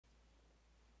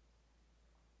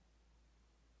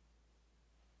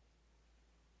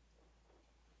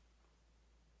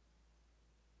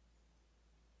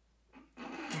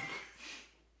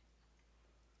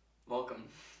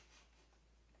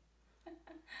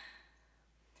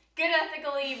Good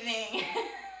ethical evening.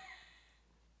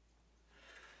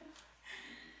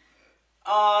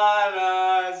 On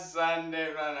a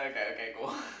Sunday, okay,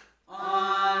 cool.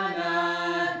 On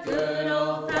a good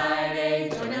old Friday,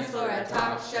 join us for a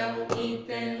talk show.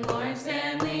 Ethan, Lauren,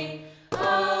 Stanley.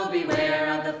 Oh,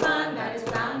 beware of the fun that is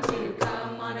bound to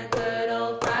come on a good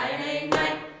old Friday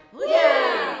night.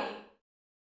 Yeah!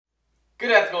 Good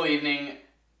ethical evening.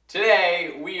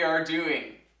 Today we are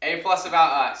doing A Plus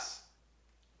About Us,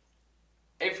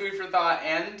 a food for thought,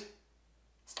 and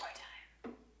Story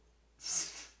time.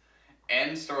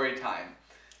 and story time.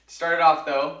 To start it off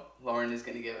though, Lauren is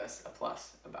going to give us a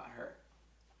plus about her.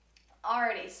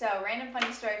 Alrighty, so random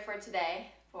funny story for today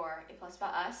for A Plus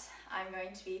About Us. I'm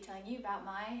going to be telling you about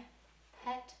my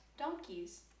pet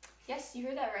donkeys. Yes, you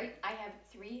heard that right. I have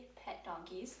 3 pet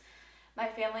donkeys. My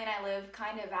family and I live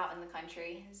kind of out in the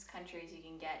country, as country as you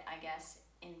can get, I guess,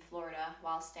 in Florida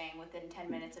while staying within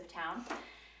 10 minutes of town.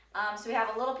 So we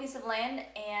have a little piece of land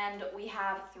and we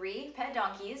have 3 pet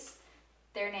donkeys.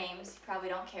 Their names, you probably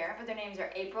don't care, but their names are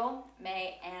April,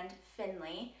 May, and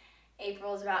Finley.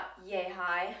 April is about yay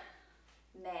high.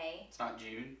 May. It's not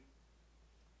June.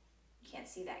 You can't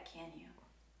see that, can you?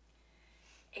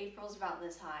 April's about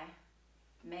this high.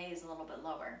 May is a little bit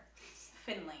lower.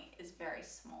 Finley is very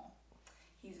small.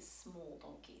 He's a small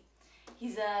donkey.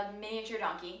 He's a miniature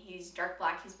donkey. He's dark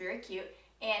black. He's very cute.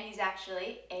 And he's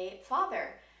actually a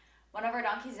father. One of our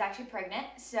donkeys is actually pregnant.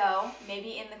 So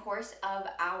maybe in the course of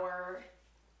our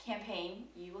campaign,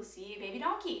 you will see a baby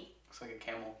donkey. Looks like a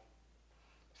camel.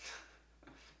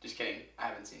 Just kidding. I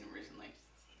haven't seen him recently.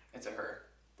 It's a her,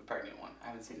 the pregnant one. I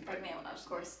haven't seen the pregnant one. Of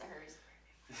course, the hers.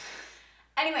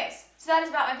 Anyways, so that is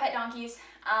about my pet donkeys.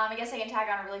 I guess I can tag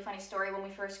on a really funny story. When we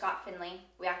first got Finley,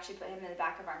 we actually put him in the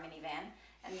back of our minivan.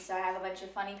 And so I have a bunch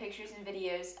of funny pictures and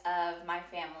videos of my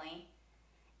family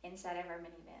inside of our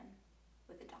minivan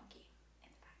with a donkey in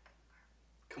the back.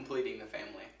 Completing the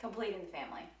family. Completing the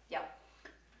family, yep.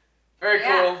 Very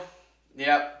Yeah. cool.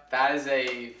 Yep, that is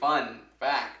a fun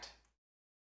fact.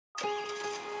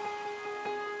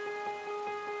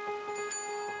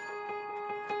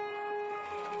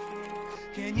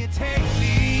 Can you take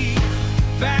me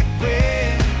back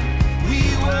when we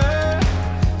were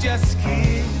just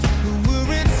kids who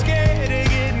weren't scared of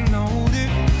getting older?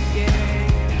 Yeah.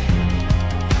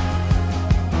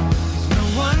 'Cause no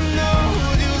one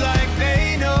knows you like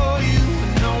they know you,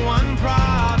 and no one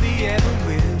probably ever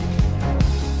will.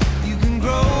 You can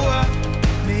grow up,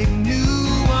 make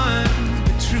new ones,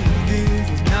 but truth is,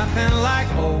 there's nothing like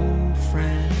old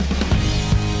friends.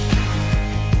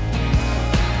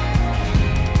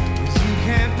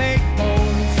 Can't make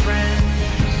old friends.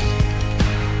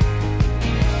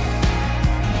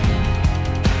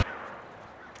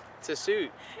 It's a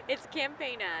suit. It's a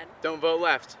campaign ad. Don't vote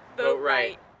left. Vote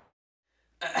right.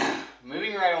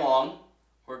 Moving right along,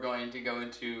 we're going to go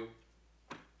into,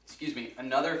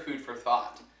 another food for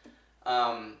thought.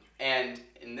 And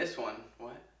in this one,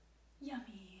 what?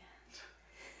 Yummy.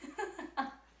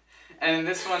 And in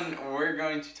this one, we're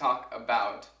going to talk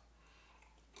about,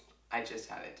 I just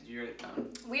had it. Did you write it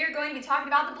down? We are going to be talking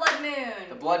about the blood moon.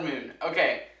 The blood moon.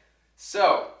 Okay,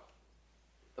 so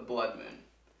the blood moon.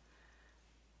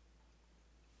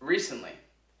 Recently,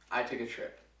 I took a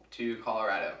trip to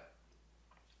Colorado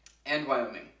and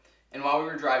Wyoming. And while we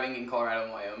were driving in Colorado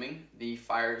and Wyoming, the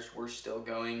fires were still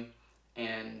going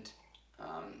and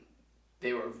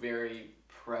they were very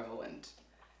prevalent.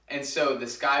 And so the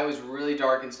sky was really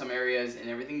dark in some areas and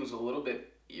everything was a little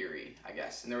bit eerie, I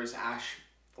guess. And there was ash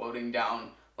floating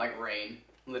down like rain,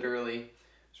 literally. It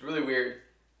was really weird.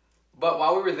 But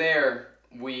while we were there,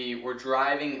 we were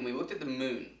driving and we looked at the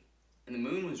moon, and the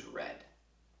moon was red.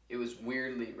 It was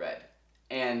weirdly red.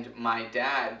 And my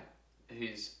dad,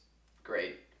 who's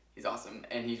great, he's awesome,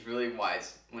 and he's really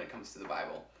wise when it comes to the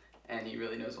Bible, and he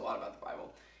really knows a lot about the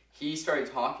Bible. He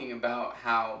started talking about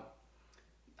how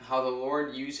the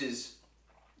Lord uses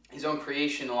his own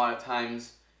creation a lot of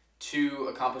times to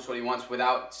accomplish what he wants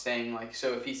without saying, like,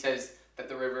 so if he says that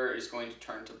the river is going to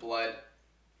turn to blood,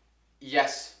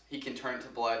 yes, he can turn it to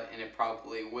blood and it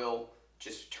probably will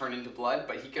just turn into blood,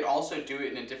 but he could also do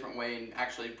it in a different way and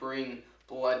actually bring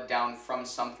blood down from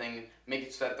something, make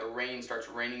it so that the rain starts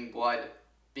raining blood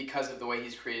because of the way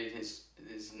he's created his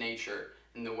nature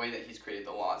and the way that he's created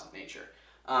the laws of nature.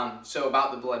 So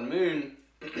about the blood moon,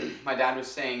 my dad was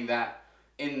saying that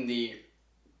in the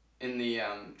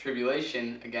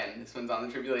tribulation, again, this one's on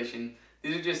the tribulation,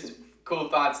 these are just cool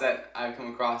thoughts that I've come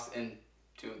across, and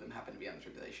 2 of them happen to be on the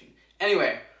tribulation.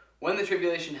 Anyway, when the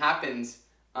tribulation happens,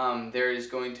 there is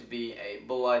going to be a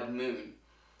blood moon.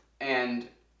 And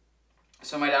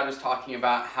so my dad was talking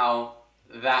about how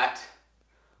that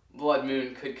blood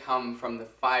moon could come from the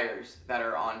fires that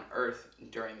are on earth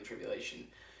during the tribulation.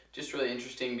 Just really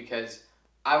interesting because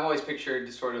I've always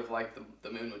pictured sort of like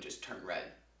the moon would just turn red,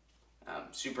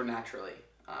 supernaturally,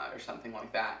 or something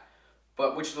like that,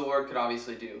 but which the Lord could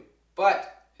obviously do.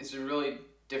 But it's a really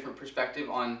different perspective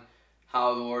on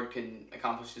how the Lord can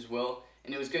accomplish His will,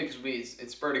 and it was good because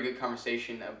it spurred a good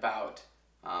conversation about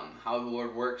how the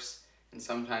Lord works, and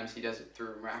sometimes He does it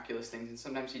through miraculous things, and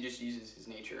sometimes He just uses His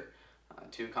nature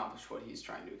to accomplish what He's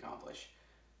trying to accomplish.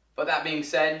 But that being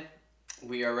said,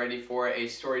 we are ready for a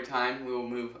story time. We will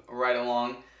move right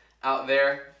along out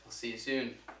there. We'll see you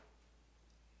soon.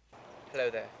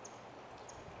 Hello there.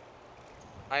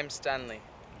 I'm Stanley.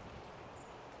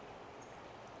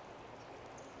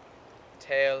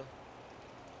 Tale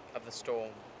of the Storm.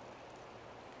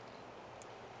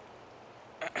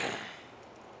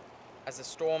 As the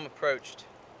storm approached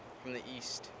from the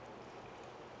east,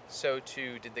 so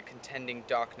too did the contending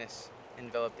darkness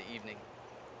envelop the evening.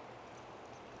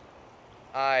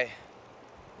 I,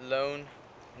 lone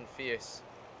and fierce,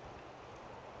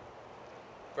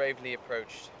 bravely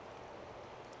approached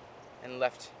and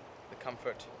left the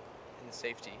comfort and the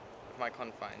safety of my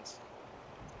confines.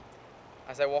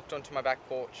 As I walked onto my back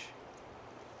porch,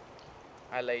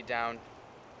 I lay down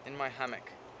in my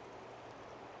hammock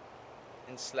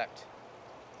and slept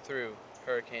through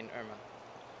Hurricane Irma.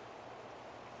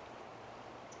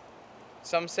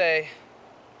 Some say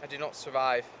I did not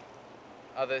survive,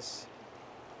 others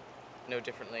know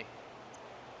differently,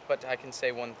 but I can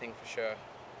say one thing for sure.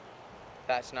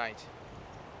 That night,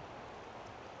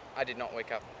 I did not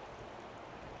wake up.